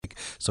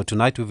So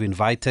tonight we've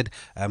invited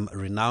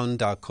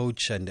renowned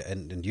coach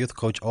and youth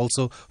coach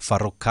also,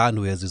 Farouk Khan,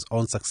 who has his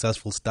own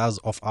successful Stars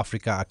of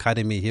Africa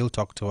Academy. He'll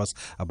talk to us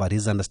about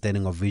his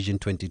understanding of Vision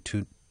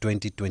 2022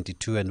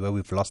 and where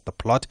we've lost the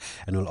plot.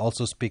 And we'll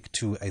also speak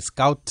to a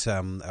scout,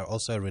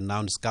 also a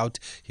renowned scout.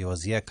 He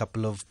was here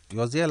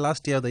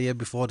last year, the year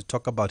before, to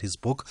talk about his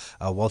book.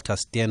 Walter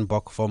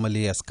Steenbok,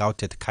 formerly a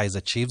scout at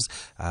Kaizer Chiefs,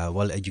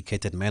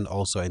 well-educated man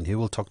also, and he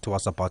will talk to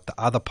us about the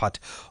other part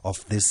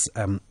of this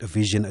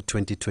Vision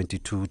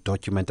 2022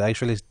 document. I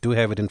actually do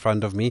have it in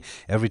front of me.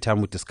 Every time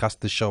we discuss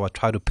the show, I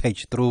try to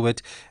page through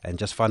it and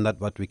just find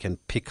out what we can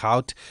pick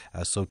out.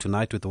 So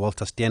tonight with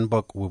Walter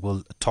Steenbok, we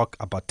will talk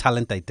about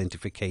talent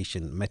identification,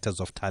 matters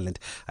of talent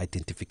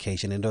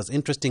identification. And it was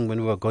interesting when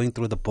we were going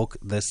through the book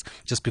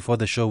just before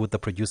the show with the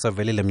producer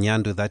Velile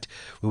Mnyandu, that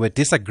we were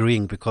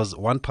disagreeing because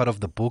one part of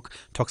the book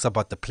talks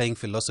about the playing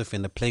philosophy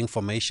and the playing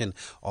formation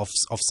of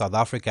South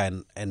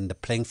Africa and the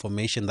playing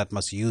formation that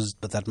must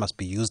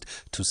be used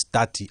to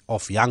start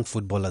off young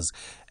footballers.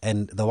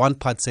 And the one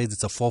part says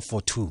it's a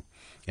 4-4-2.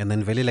 And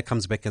then Velile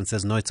comes back and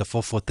says, no, it's a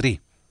 4-4-3.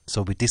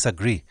 So we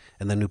disagree,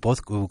 and then we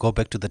will go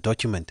back to the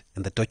document,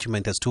 and the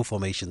document has two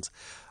formations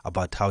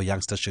about how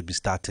youngsters should be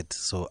started.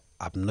 So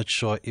I'm not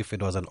sure if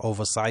it was an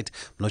oversight,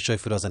 I'm not sure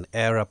if it was an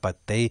error,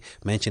 but they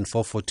mentioned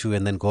 4-4-2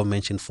 and then go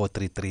mention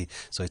 4-3-3.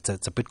 So it's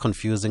a bit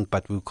confusing,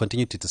 but we'll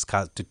continue to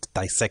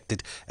dissect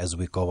it as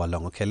we go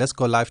along. Okay, let's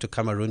go live to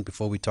Cameroon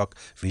before we talk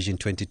Vision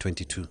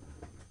 2022.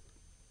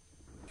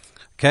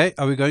 Okay,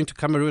 are we going to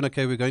Cameroon?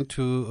 Okay, we're going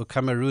to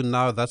Cameroon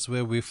now. That's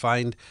where we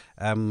find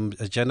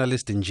a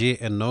journalist in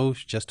GNO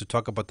just to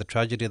talk about the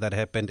tragedy that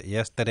happened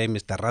yesterday,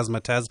 Mr.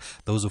 Razmataz,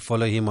 those who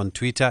follow him on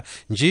Twitter.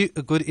 G,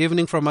 good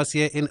evening from us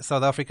here in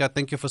South Africa.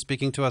 Thank you for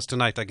speaking to us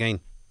tonight again.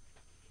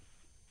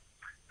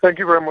 Thank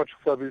you very much,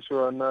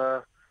 Fabiso,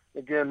 and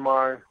again,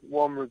 my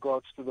warm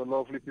regards to the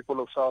lovely people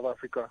of South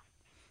Africa.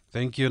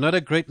 Thank you. Not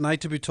a great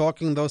night to be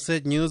talking, though.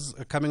 Sad news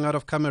coming out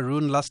of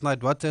Cameroon last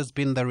night. What has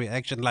been the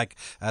reaction like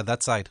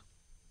that side?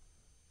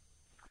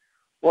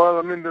 Well,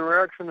 I mean, the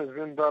reaction has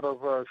been that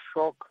of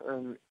shock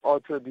and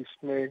utter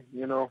dismay,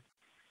 you know.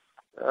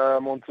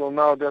 Until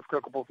now, the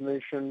Africa Cup of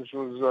Nations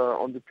was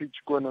on the pitch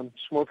going on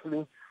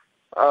smoothly.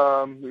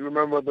 You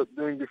remember that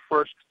during the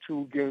first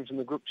two games in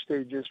the group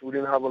stages, we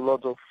didn't have a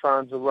lot of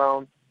fans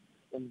around.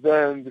 And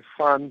then the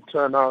fan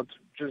turnout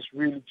just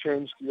really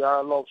changed.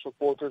 A lot of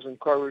supporters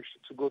encouraged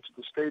to go to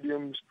the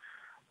stadiums.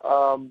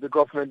 The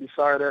government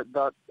decided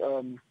that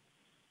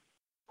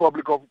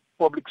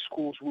public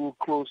schools will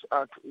close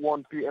at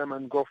 1 p.m.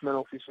 and government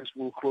offices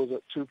will close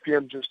at 2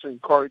 p.m. just to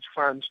encourage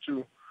fans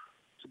to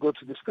go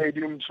to the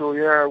stadium. So,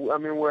 yeah, I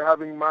mean, we're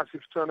having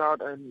massive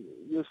turnout, and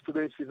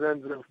yesterday's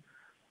events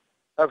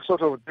have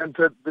sort of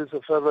dented this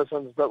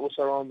effervescence that was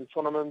around the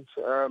tournament.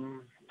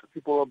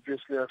 People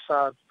obviously are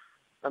sad.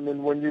 I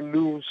mean, when you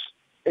lose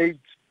 8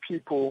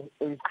 people,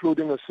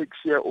 including a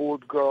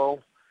 6-year-old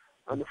girl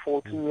and a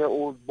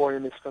 14-year-old boy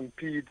in a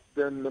stampede,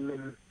 then, I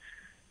mean,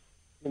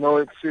 you know,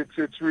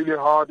 it's really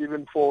hard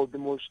even for the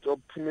most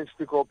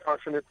optimistic or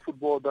passionate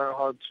football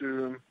diehard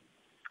to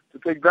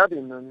take that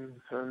in,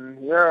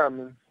 and yeah, I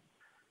mean,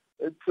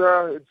 it's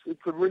a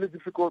really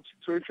difficult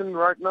situation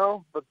right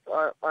now. But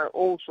I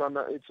also, and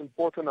it's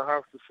important I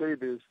have to say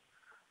this,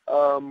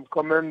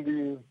 commend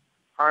the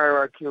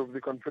hierarchy of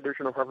the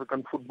Confederation of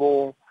African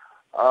Football,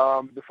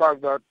 the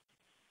fact that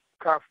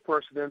CAF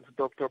President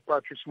Dr.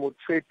 Patrice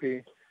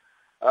Motsepe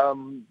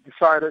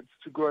decided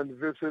to go and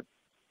visit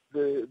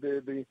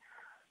the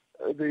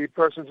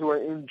persons who were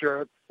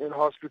injured in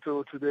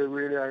hospital today.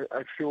 Really,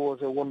 I feel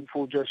was a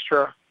wonderful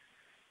gesture.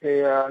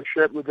 He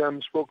shared with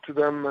them, spoke to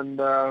them,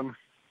 and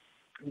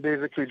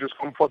basically just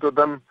comforted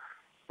them.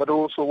 But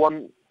also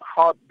one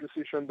hard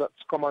decision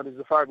that's come out is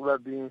the fact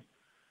that the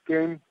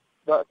game,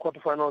 that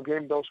quarterfinal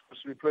game that was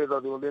supposed to be played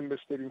at the Olembe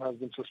Stadium has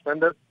been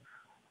suspended.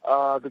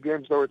 The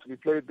games that were to be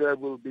played there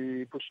will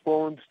be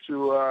postponed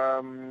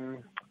to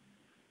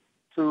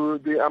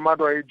the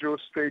Amadou Ahidjo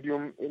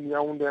Stadium in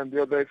Yaoundé, and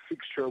the other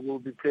fixture will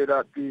be played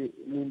at the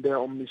Linde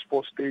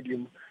Omnisport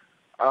Stadium.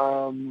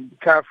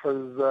 CAF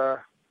has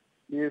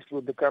liaised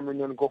with the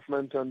Cameroonian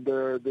government, and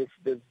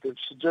they've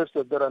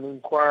suggested that an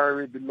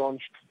inquiry be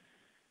launched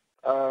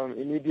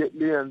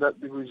immediately, and that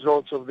the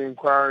results of the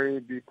inquiry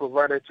be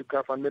provided to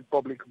CAF and made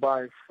public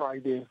by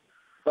Friday.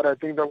 But I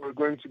think that we're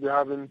going to be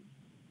having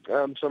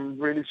some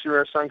really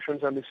serious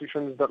sanctions and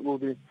decisions that will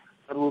be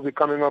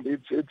coming up.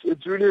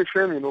 It's really a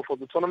shame, you know, for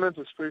the tournament,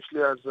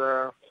 especially as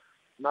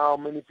now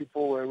many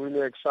people were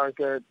really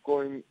excited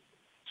going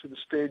to the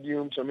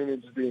stadiums. I mean,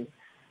 it's the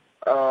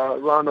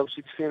round of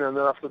 16, and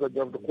then after that you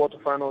have the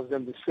quarterfinals,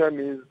 then the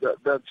semis.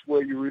 That's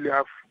where you really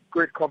have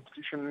great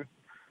competition.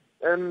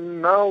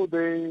 And now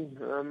they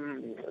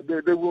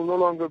will no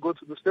longer go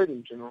to the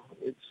stadiums. You know,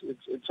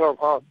 it's sort of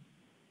hard.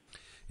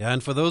 Yeah,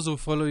 and for those who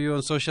follow you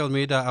on social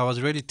media, I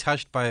was really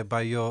touched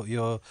by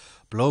your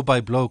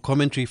blow-by-blow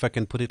commentary, if I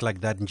can put it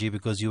like that, Nji,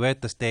 because you were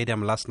at the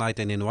stadium last night,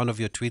 and in one of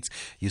your tweets,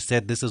 you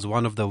said, "This is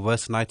one of the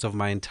worst nights of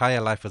my entire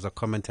life as a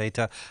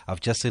commentator. I've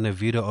just seen a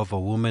video of a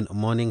woman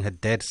mourning her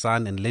dead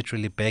son and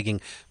literally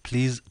begging,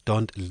 'Please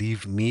don't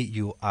leave me.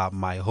 You are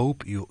my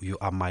hope. You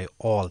are my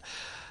all.'"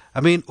 I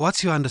mean,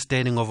 what's your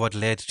understanding of what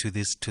led to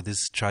this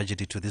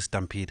tragedy, to this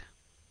stampede?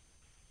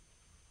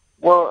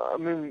 Well, I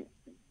mean,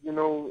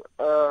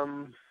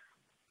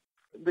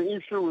 the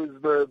issue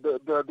is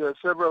there are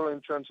several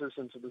entrances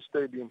into the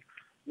stadium.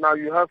 Now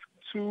you have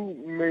two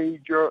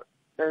major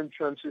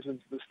entrances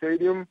into the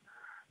stadium.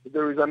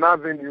 There is an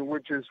avenue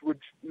which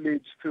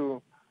leads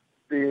to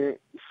the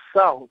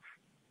south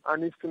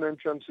and eastern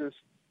entrances,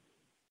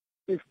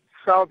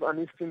 south and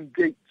eastern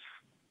gates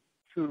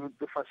to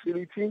the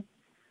facility,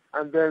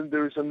 and then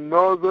there is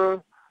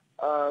another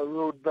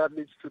road that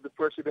leads to the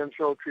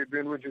presidential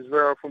tribune, which is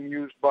very often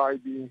used by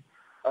the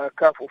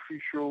CAF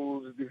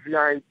officials, the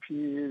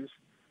VIPs,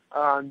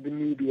 and the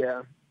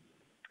media.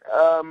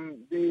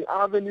 The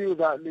avenue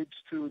that leads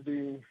to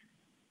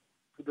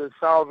the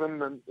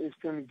southern and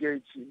eastern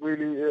gates,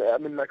 really, I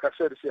mean, like I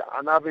said, it's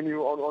an avenue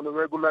on a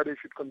regular day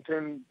should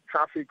contain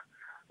traffic,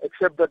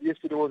 except that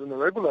yesterday wasn't a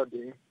regular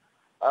day.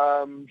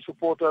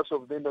 Supporters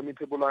of the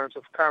Indomitable Lions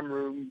of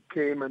Cameroon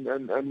came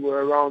and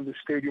were around the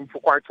stadium for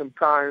quite some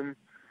time.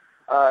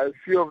 A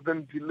few of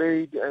them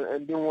delayed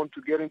and didn't want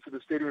to get into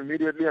the stadium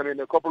immediately. I mean,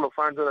 a couple of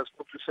fans that I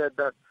spoke to said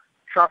that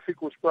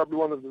traffic was probably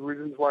one of the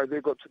reasons why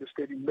they got to the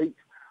stadium late.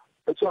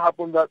 It so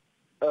happened that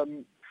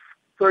 30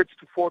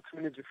 to 40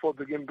 minutes before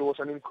the game, there was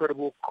an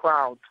incredible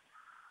crowd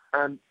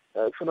and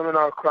a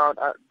phenomenal crowd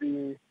at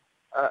the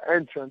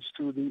entrance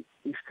to the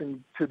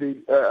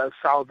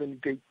southern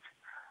gate.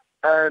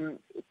 And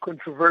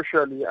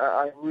controversially,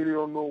 I really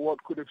don't know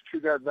what could have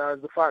triggered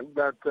that. The fact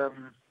that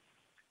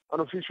an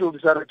official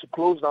decided to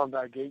close down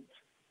that gate,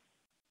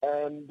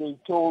 and they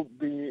told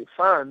the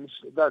fans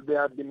that they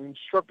had been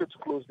instructed to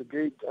close the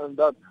gate and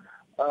that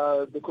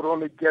they could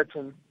only get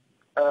in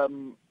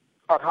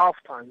at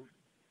halftime.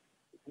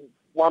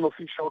 One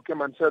official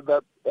came and said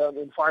that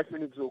in 5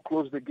 minutes they'll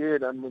close the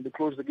gate, and when they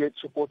close the gate,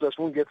 supporters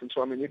won't get in.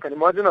 So, I mean, you can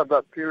imagine at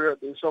that period,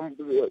 some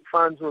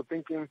fans were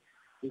thinking,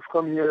 we've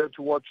come here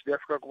to watch the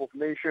Africa Cup of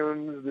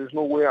Nations, there's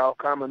no way I'll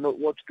come and not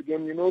watch the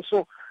game,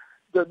 So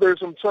there's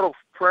some sort of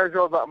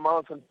pressure that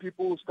mounts, and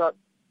people start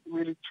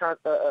really trying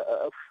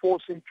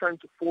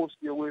to force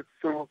their way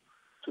through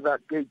to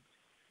that gate,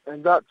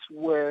 and that's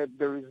where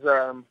the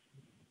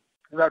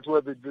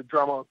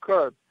drama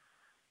occurred.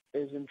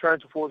 Is in trying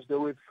to force their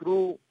way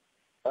through.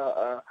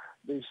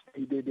 They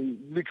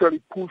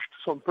literally pushed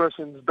some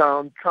persons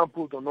down,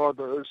 trampled on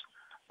others,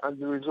 and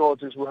the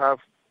result is we have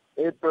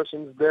 8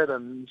 persons dead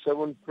and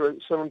 7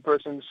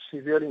 persons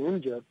severely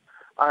injured.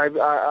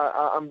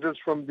 I'm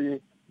just from the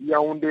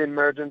Yaoundé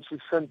Emergency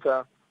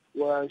Center,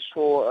 where I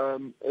saw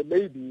a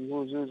lady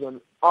who's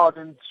an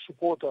ardent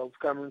supporter of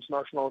Cameroon's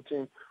national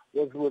team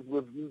with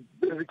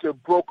basically a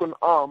broken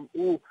arm,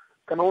 who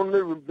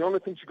the only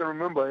thing she can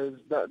remember is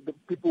that the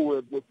people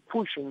were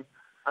pushing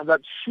and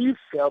that she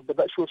fell, but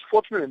that she was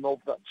fortunate enough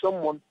that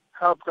someone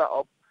helped her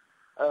up,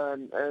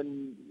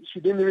 and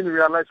she didn't even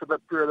realize at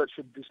that period that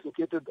she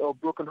dislocated or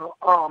broken her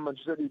arm, and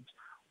she said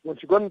when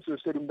she got into the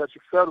stadium that she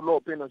felt a lot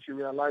of pain and she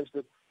realized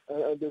that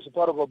there's a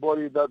part of her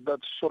body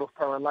that's sort of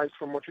paralyzed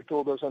from what she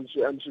told us, and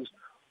she's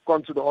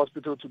gone to the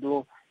hospital to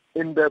do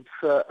in-depth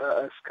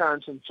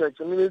scans and checks.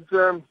 I mean, it's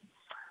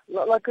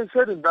like I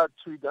said in that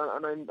tweet,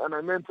 and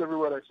I meant every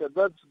word I said.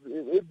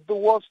 It's the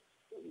worst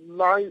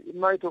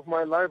night of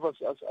my life as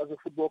a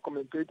football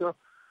commentator,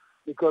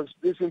 because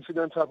this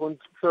incident happened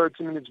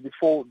 30 minutes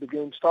before the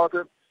game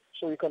started.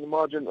 So you can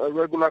imagine a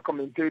regular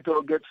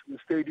commentator gets to the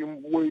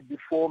stadium way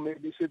before,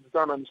 maybe sits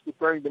down and is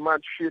preparing the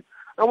match sheet.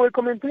 And we're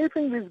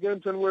commentating these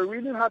games, and we're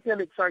really happy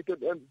and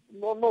excited, and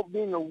not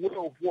being aware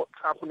of what's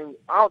happening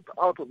out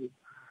of it.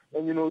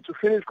 And, to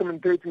finish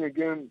commentating a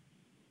game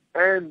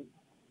and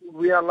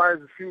realize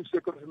a few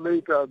seconds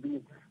later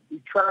the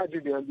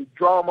tragedy and the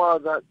drama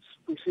that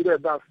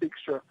preceded that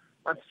fixture,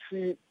 and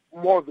see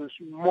mothers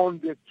mourn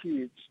their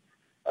kids,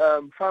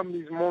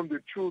 families mourn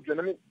their children.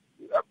 I mean,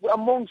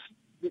 amongst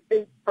the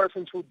 8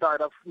 persons who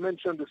died, I've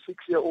mentioned the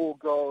 6-year-old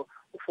girl,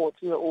 the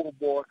 14-year-old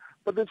boy,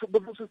 but there's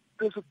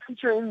a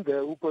teacher in there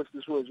who passed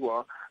this way as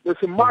well. There's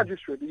a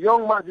magistrate, a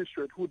young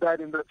magistrate who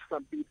died in that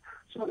stampede.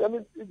 So, I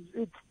mean,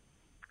 it's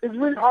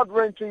really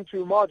heart-wrenching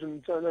to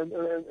imagine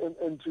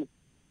and to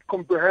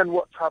comprehend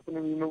what's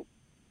happening.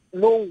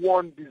 No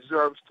one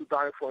deserves to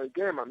die for a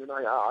game. I mean,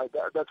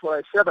 that's what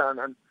I said,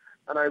 and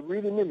I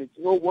really mean it.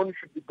 No one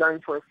should be dying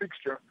for a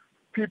fixture.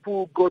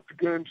 People go to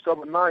games to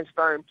have a nice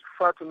time, to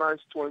fraternize,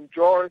 to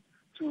enjoy,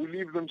 to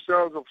relieve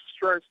themselves of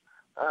stress,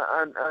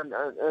 and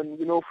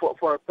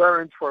for a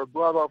parent, for a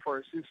brother, for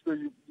a sister,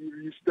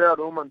 you stay at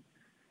home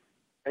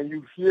and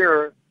you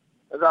hear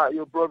that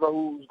your brother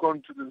who's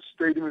gone to the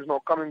stadium is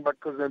not coming back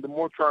because they're in the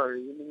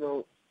mortuary.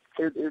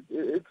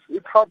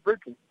 It's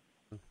heartbreaking.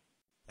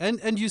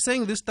 And you're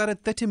saying this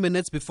started 30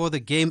 minutes before the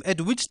game.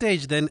 At which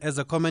stage then, as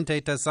a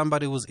commentator,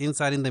 somebody who's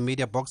inside in the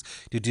media box,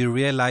 did you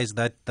realize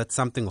that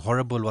something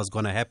horrible was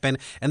going to happen?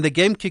 And the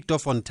game kicked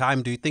off on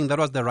time. Do you think that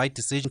was the right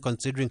decision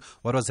considering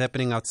what was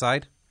happening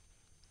outside?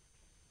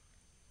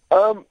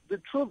 The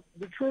truth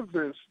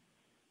is,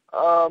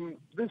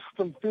 this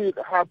stampede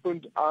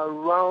happened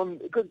around,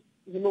 because,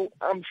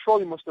 I'm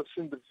sure you must have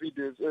seen the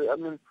videos.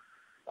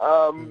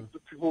 The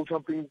people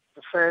jumping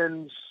the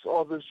fence,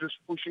 others just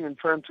pushing and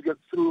trying to get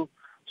through.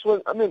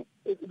 So,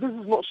 this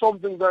is not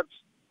something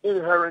that's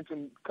inherent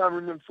in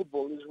Cameroonian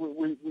football.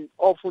 We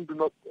often do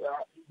not,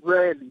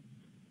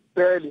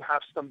 barely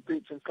have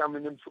stampedes in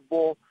Cameroonian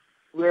football.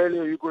 Rarely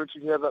are you going to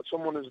hear that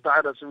someone has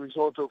died as a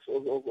result of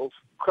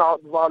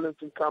crowd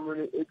violence in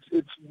Cameroon.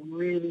 It's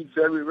really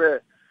very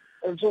rare.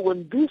 And so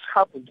when this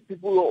happened,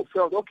 people all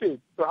felt, okay,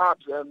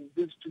 perhaps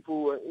these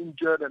people were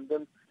injured and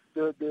then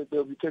they'll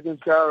be taken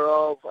care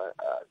of.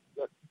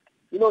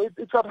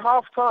 It's at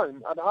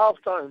halftime. At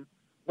halftime,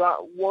 that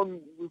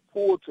one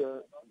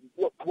reporter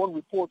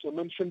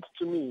mentioned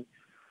to me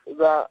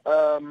that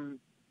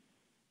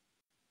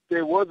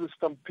there was a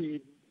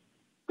stampede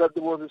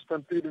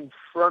in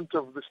front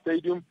of the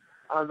stadium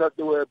and that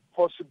there were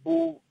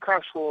possible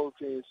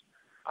casualties.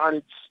 And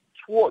it's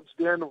towards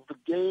the end of the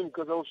game,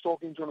 because I was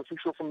talking to an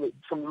official from the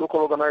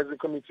local organizing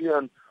committee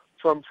and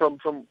from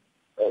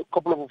a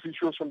couple of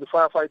officials from the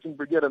firefighting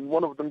brigade, and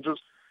one of them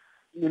just,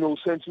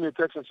 sent me a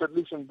text and said,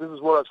 listen, this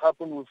is what has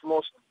happened. We've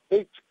lost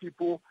 8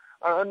 people.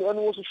 And it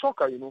was a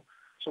shocker,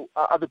 So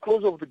at the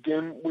close of the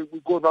game, we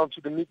go down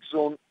to the mix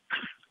zone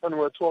and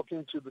we're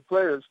talking to the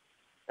players.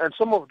 And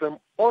some of them,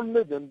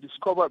 only then,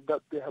 discovered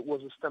that there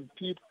was a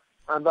stampede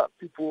and that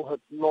people had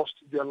lost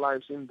their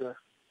lives in there.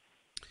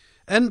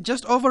 And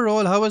just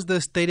overall, how has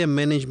the stadium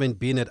management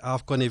been at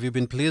AFCON? Have you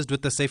been pleased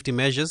with the safety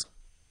measures?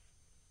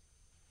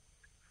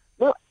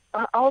 Well,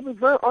 I'll be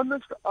very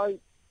honest. I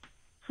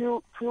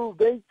feel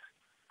date,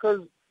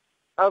 because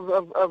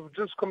I've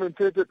just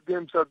commentated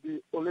games at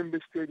the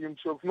Olympic Stadium,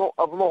 so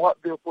I've not had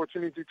the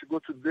opportunity to go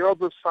to the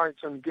other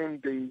sites on game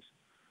days.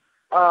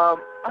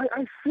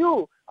 I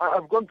feel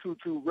I've gone to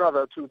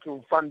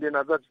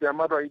Fandena, that's the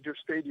Amadou Ahidjo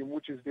Stadium,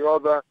 which is the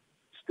other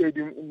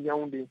stadium in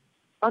Yaoundé.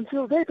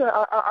 Until date,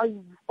 I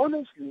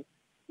honestly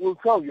will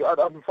tell you, at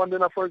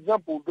Fandena, for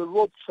example, the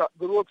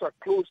roads are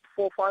closed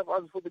 4 or 5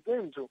 hours for the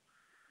game. So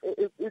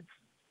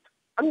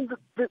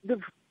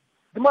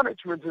the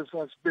management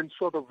has been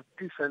sort of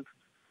decent,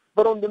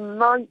 but on the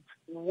night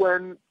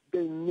when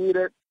they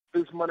needed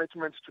this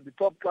management to be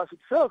top class, it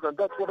failed, and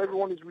that's what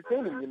everyone is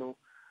retaining.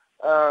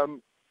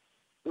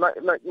 Like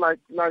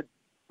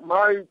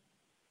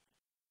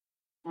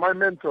my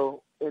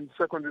mentor in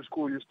secondary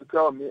school used to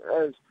tell me,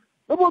 as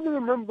nobody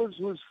remembers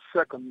who's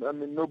second.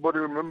 Nobody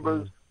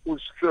remembers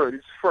who's third.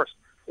 It's first.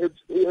 It's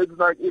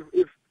like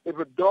if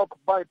a dog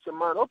bites a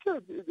man, okay,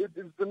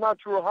 it's the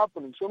natural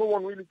happening, so no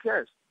one really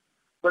cares.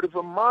 But if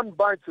a man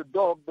bites a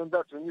dog, then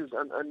that's the news.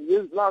 And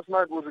last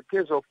night was a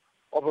case of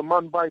a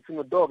man biting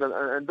a dog,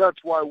 and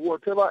that's why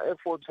whatever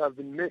efforts have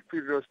been made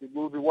previously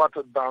will be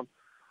watered down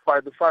by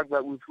the fact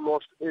that we've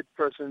lost 8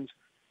 persons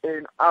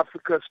in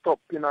Africa's top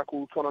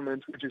pinnacle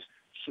tournament, which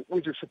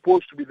is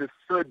supposed to be the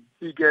 3rd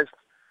biggest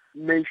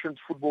nation's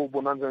football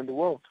bonanza in the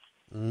world.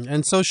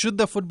 And so should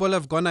the football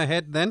have gone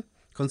ahead then,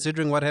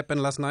 considering what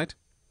happened last night?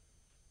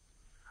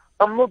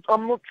 I'm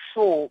not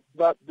sure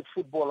that the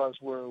footballers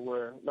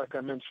were like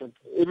I mentioned.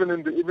 Even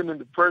in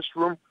the press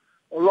room,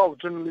 a lot of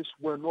journalists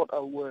were not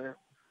aware.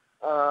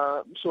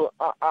 So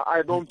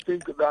I don't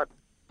think that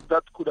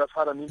could have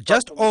had an impact.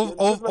 Just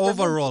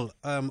overall,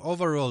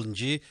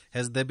 Nji,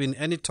 has there been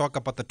any talk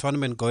about the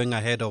tournament going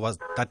ahead, or was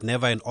that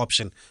never an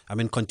option?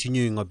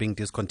 Continuing or being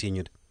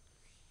discontinued?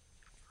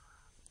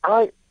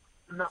 I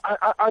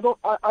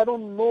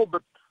don't know,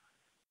 but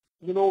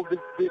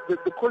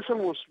the question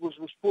was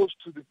posed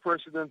to the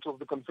president of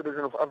the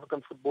Confederation of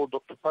African Football,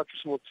 Dr.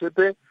 Patrice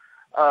Motsepe.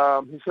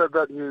 He said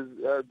that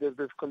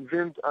they've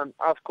convened an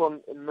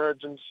AFCON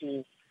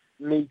emergency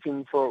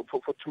meeting for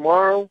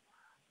tomorrow.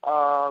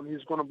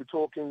 He's going to be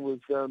talking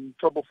with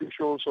top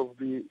officials of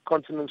the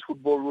continent's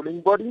football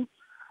ruling body.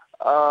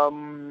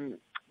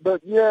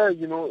 But yeah,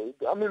 you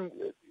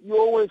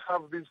always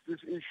have these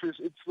issues.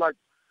 It's like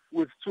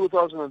with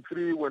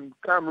 2003 when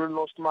Cameroon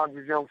lost Marc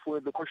Vivian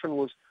Foé. The question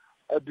was,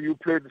 do you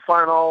play the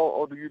final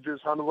or do you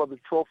just hand over the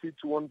trophy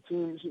to one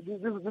team? So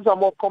these are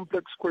more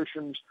complex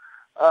questions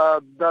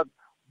that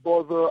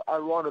bother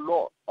around a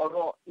lot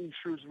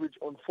issues which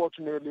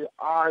unfortunately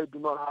I do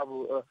not have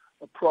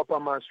a proper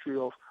mastery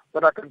of.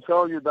 But I can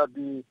tell you that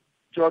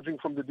judging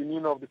from the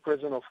demeanor of the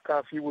president of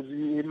CAF, he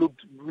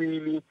looked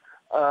really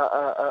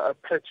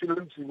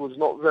petulant. He was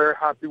not very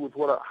happy with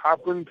what had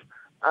happened.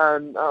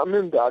 And I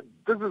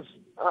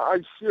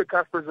see a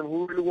CAF president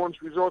who really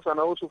wants results, and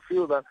I also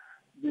feel that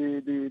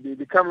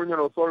the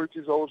Cameroonian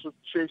authorities are also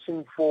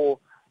chasing for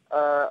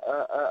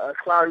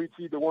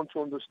clarity. They want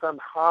to understand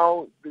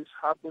how this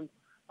happened,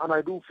 and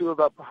I do feel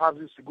that perhaps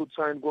it's a good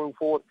sign going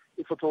forward.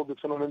 If at all the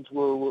tournament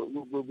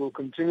will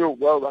continue,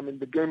 well,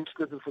 the games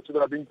scheduled for today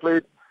are being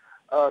played.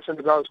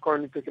 Senegal is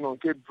currently taking on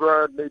Cape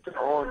Verde. Later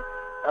on,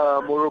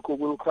 Morocco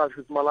will clash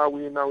with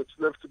Malawi. Now it's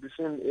left to be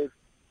seen if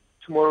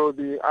tomorrow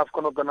the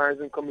AFCON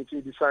organizing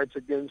committee decides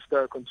against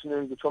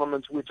continuing the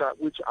tournament, which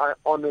I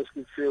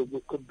honestly feel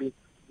could be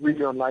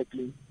really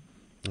unlikely.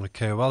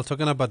 Okay, well,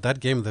 talking about that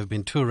game, there have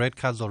been 2 red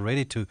cards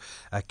already to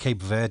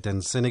Cape Verde,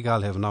 and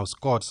Senegal have now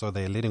scored, so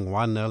they're leading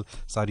 1-0.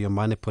 Sadio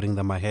Mane putting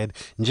them ahead.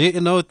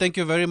 Nji, thank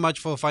you very much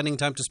for finding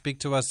time to speak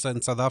to us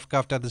in South Africa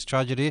after this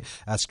tragedy.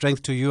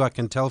 Strength to you. I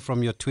can tell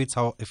from your tweets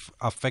how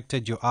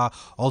affected you are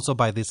also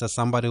by this as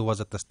somebody who was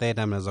at the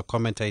stadium as a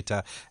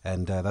commentator,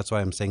 and that's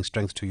why I'm saying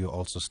strength to you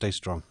also. Stay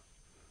strong.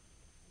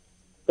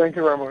 Thank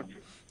you very much.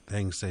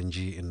 Thanks,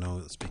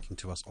 Nji, speaking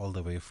to us all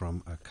the way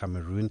from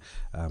Cameroon,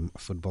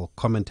 football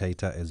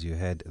commentator, as you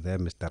heard there,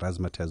 Mr.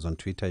 Razmatez on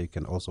Twitter. You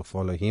can also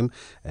follow him,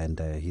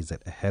 and he's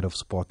at head of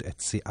sport at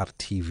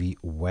CRTV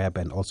Web,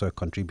 and also a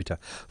contributor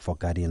for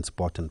Guardian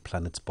Sport and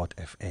Planet Sport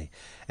FA.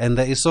 And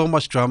there is so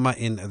much drama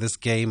in this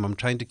game. I'm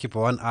trying to keep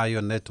one eye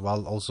on it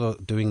while also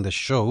doing the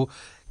show.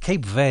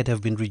 Cape Verde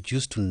have been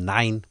reduced to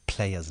 9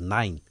 players,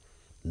 9,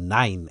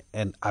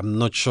 and I'm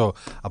not sure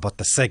about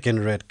the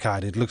second red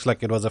card. It looks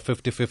like it was a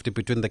 50-50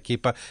 between the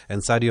keeper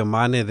and Sadio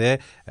Mane there,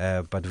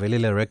 but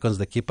Velile reckons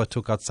the keeper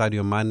took out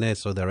Sadio Mane,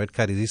 so the red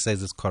card, he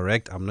says, is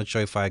correct. I'm not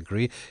sure if I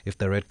agree if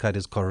the red card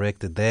is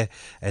correct there.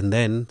 And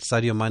then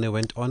Sadio Mane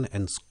went on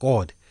and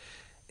scored.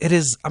 It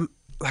is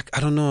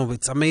I don't know,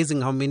 it's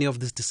amazing how many of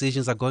these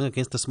decisions are going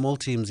against the small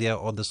teams here,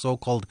 or the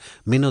so-called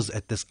minnows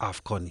at this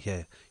AFCON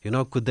here.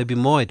 Could there be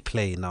more at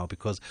play now?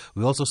 Because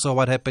we also saw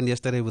what happened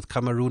yesterday with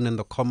Cameroon and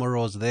the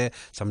Comoros there.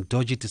 Some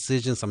dodgy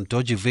decisions, some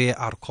dodgy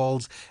VAR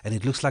calls, and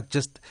it looks like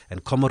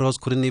and Comoros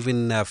couldn't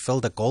even fill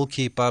the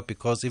goalkeeper,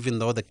 because even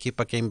though the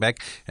keeper came back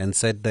and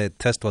said the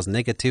test was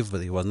negative,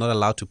 but he was not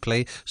allowed to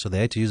play, so they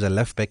had to use a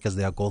left back as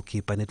their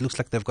goalkeeper, and it looks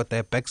like they've got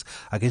their backs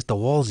against the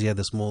walls here,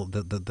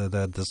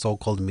 the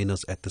so-called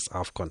minnows at this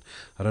AFCON.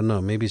 I don't know,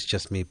 maybe it's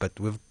just me, but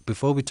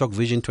before we talk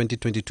Vision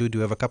 2022, do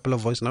we have a couple of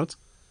voice notes?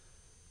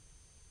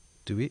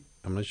 Do we?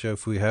 I'm not sure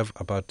if we have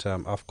about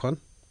AFCON.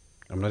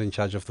 I'm not in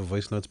charge of the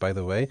voice notes, by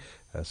the way,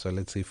 so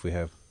let's see if we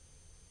have.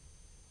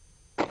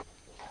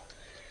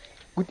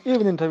 Good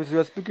evening, Tavis. We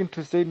are speaking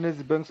to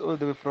Saint Banks all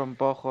the way from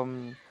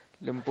Bochum,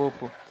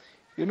 Limpopo.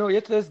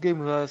 Yesterday's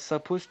game was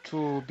supposed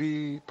to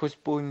be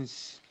postponed.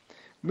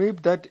 Maybe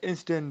that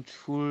incident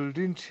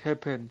wouldn't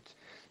happen.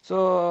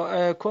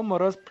 So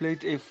Comoros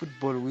played a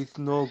football with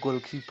no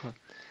goalkeeper.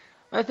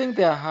 I think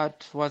their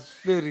heart was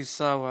very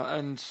sour,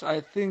 and I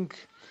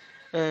think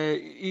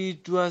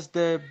it was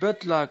the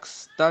bad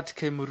lucks that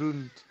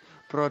Cameroon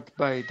brought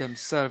by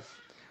themselves.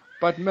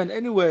 But man,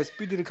 anyway,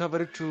 speedy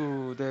recovery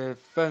to the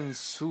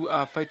fans who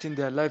are fighting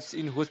their lives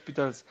in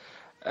hospitals,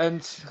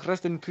 and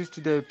rest in peace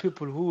to the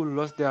people who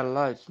lost their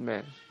lives,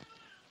 man.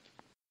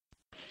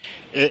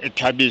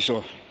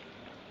 Tabiso,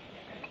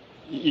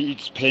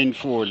 it's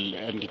painful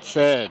and it's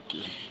sad.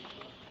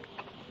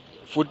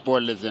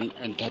 Football as an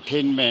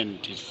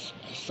entertainment is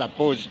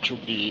supposed to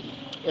be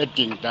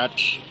adding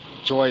that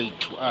joy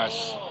to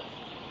us.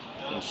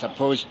 It's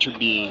supposed to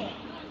be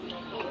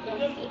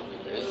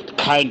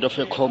kind of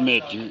a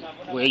comedy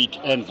where it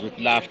ends with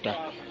laughter.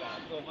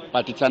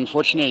 But it's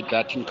unfortunate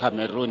that in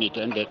Cameroon it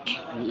ended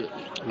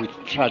with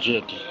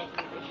tragedy.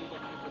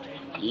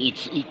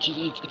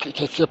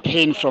 It's a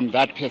pain from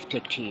that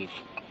perspective.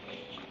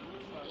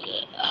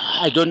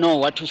 I don't know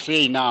what to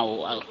say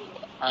now.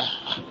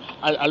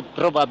 I'll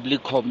probably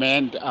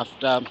comment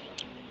after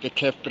the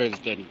CAF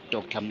president,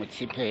 Dr.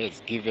 Motsepe,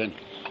 has given,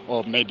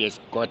 or maybe has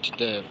got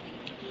the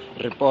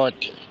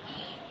report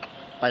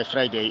by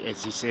Friday,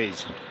 as he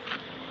says.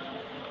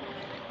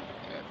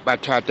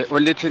 But the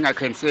only thing I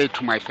can say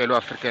to my fellow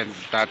Africans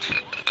is that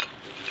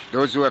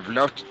those who have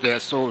lost their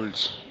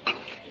souls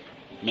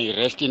may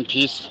rest in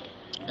peace,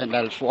 and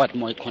I'll forward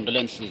my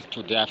condolences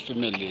to their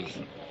families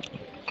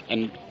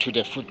and to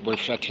the football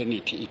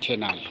fraternity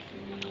eternally.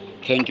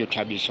 Thank you,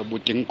 Tabiso.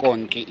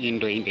 Butinkonke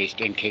Indo in the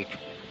Eastern Cape.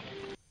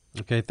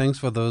 Okay, thanks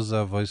for those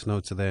voice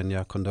notes there,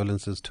 and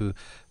condolences to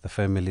the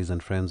families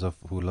and friends of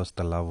who lost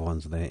their loved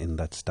ones there in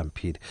that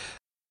stampede.